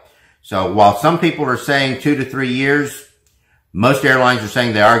scale. So while some people are saying 2 to 3 years, most airlines are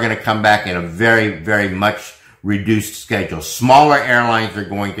saying they are going to come back in a very, very much reduced schedule. Smaller airlines are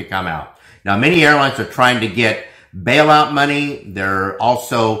going to come out. Now, many airlines are trying to get bailout money. They're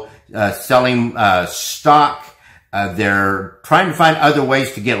also selling stock. They're trying to find other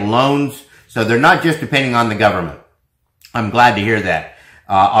ways to get loans. So they're not just depending on the government. I'm glad to hear that.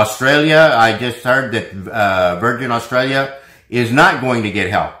 Australia, I just heard that Virgin Australia is not going to get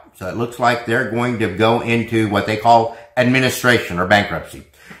help. So it looks like they're going to go into what they call administration or bankruptcy.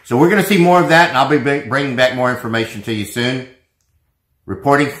 So we're going to see more of that, and I'll be bringing back more information to you soon.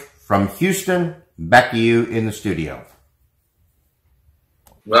 Reporting from Houston, back to you in the studio.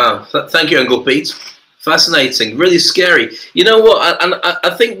 Wow. Thank you, Uncle Pete. Fascinating. Really scary. You know what?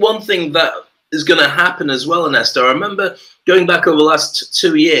 I think one thing that is going to happen as well, Ernesto, I remember going back over the last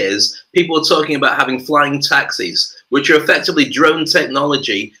 2 years, people were talking about having flying taxis, which are effectively drone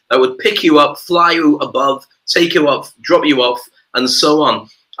technology that would pick you up, fly you above, take you off, drop you off, and so on.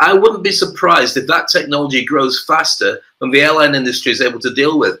 I wouldn't be surprised if that technology grows faster than the airline industry is able to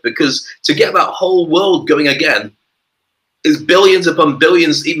deal with, because to get that whole world going again is billions upon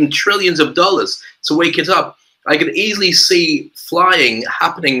billions, even trillions of dollars to wake it up. I could easily see flying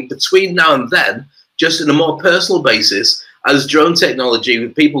happening between now and then, just in a more personal basis, as drone technology,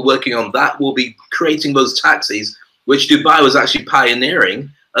 with people working on that, will be creating those taxis, which Dubai was actually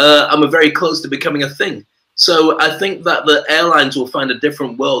pioneering, and we're very close to becoming a thing. So I think that the airlines will find a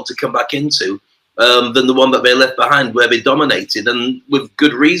different world to come back into than the one that they left behind, where they dominated, and with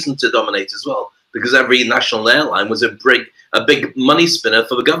good reason to dominate as well, because every national airline was a big money spinner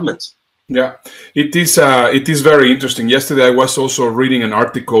for the government. Yeah, it is very interesting. Yesterday, I was also reading an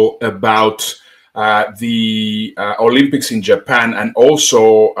article about the Olympics in Japan and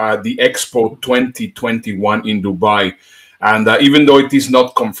also the Expo 2021 in Dubai. And even though it is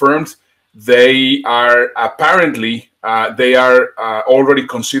not confirmed, they are apparently already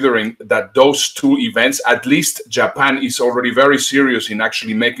considering that those two events, at least Japan is already very serious in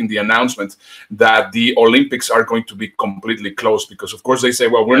actually making the announcement that the Olympics are going to be completely closed, because of course they say,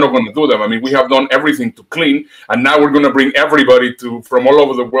 well, we're not going to do them. I mean, we have done everything to clean, and now we're going to bring everybody from all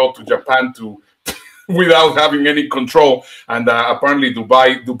over the world to Japan to without having any control. And apparently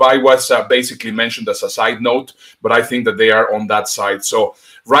Dubai was basically mentioned as a side note, but I think that they are on that side. So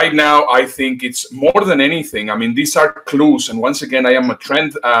right now, I think it's more than anything. I mean, these are clues. And once again, I am a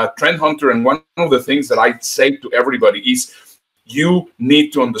trend hunter. And one of the things that I say to everybody is, you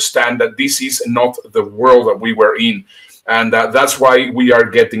need to understand that this is not the world that we were in. And that's why we are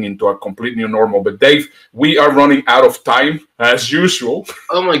getting into a complete new normal. But Dave, we are running out of time as usual.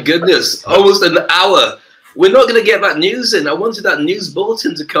 Oh my goodness, almost an hour. We're not going to get that news in. I wanted that news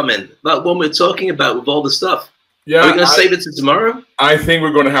bulletin to come in, that one we're talking about with all the stuff. Yeah, are we going to save it to tomorrow? I think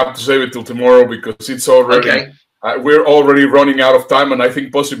we're going to have to save it till tomorrow because it's already... Okay. We're already running out of time, and I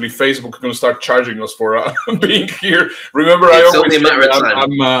think possibly Facebook is going to start charging us for being here. Remember, it's I always only a matter of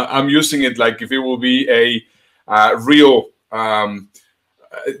time. I'm using it like if it will be a real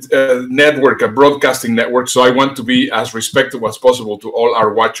network, a broadcasting network. So I want to be as respectful as possible to all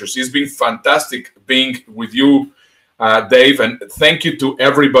our watchers. It's been fantastic being with you, Dave, and thank you to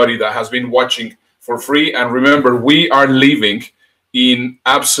everybody that has been watching for free. And remember, we are living in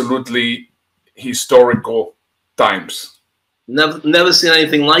absolutely historical times. Never seen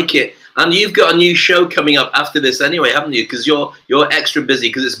anything like it. And you've got a new show coming up after this anyway, haven't you? Because you're extra busy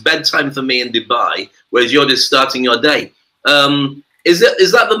because it's bedtime for me in Dubai, whereas you're just starting your day. Is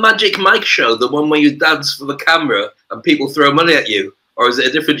that the Magic Mike show, the one where you dance for the camera and people throw money at you? Or is it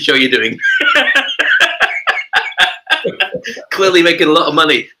a different show you're doing? Clearly making a lot of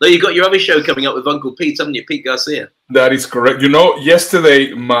money. No, you got your other show coming up with Uncle Pete, haven't you? Pete Garcia. That is correct. You know,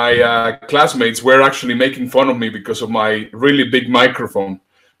 yesterday my classmates were actually making fun of me because of my really big microphone.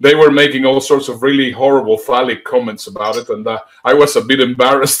 They were making all sorts of really horrible phallic comments about it, and I was a bit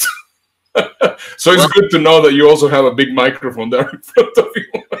embarrassed. So it's good to know that you also have a big microphone there in front of you.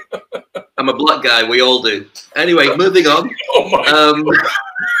 I'm a black guy. We all do. Anyway, moving on. Oh my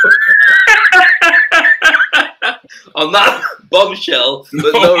on that bombshell,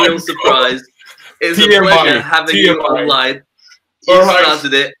 but no real surprise, it's a pleasure having you online. You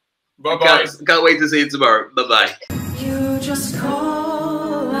started it. Bye-bye. Can't wait to see you tomorrow. Bye-bye. You just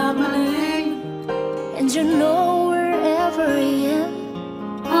call out my name, and you know wherever I am,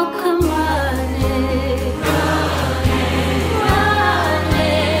 I'll come running, running,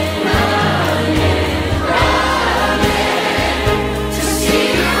 running, running, running, to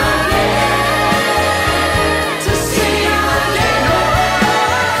see you again, to see you again.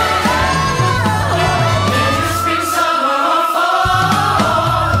 Winter, spring, summer, or fall,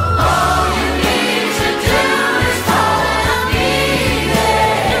 all you need to do is call and be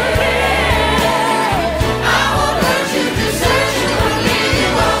there. I won't hurt you, desert you, or leave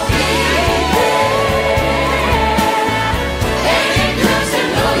you. I'll be there. Ain't it good to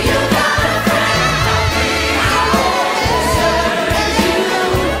know you got a friend? I won't desert you.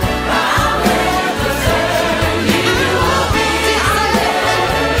 I won't desert you. I'll be there.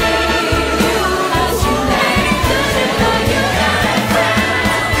 As you ain't good to know you got a friend.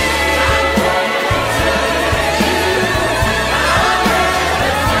 I won't desert you. I'll never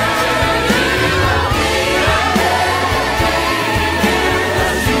desert you.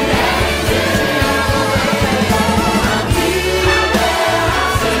 I'll be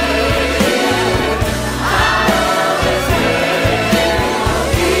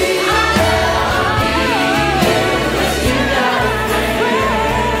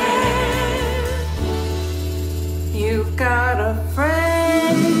You've got a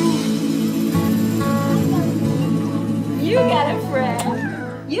friend. You got a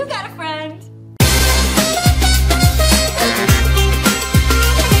friend. You got a friend.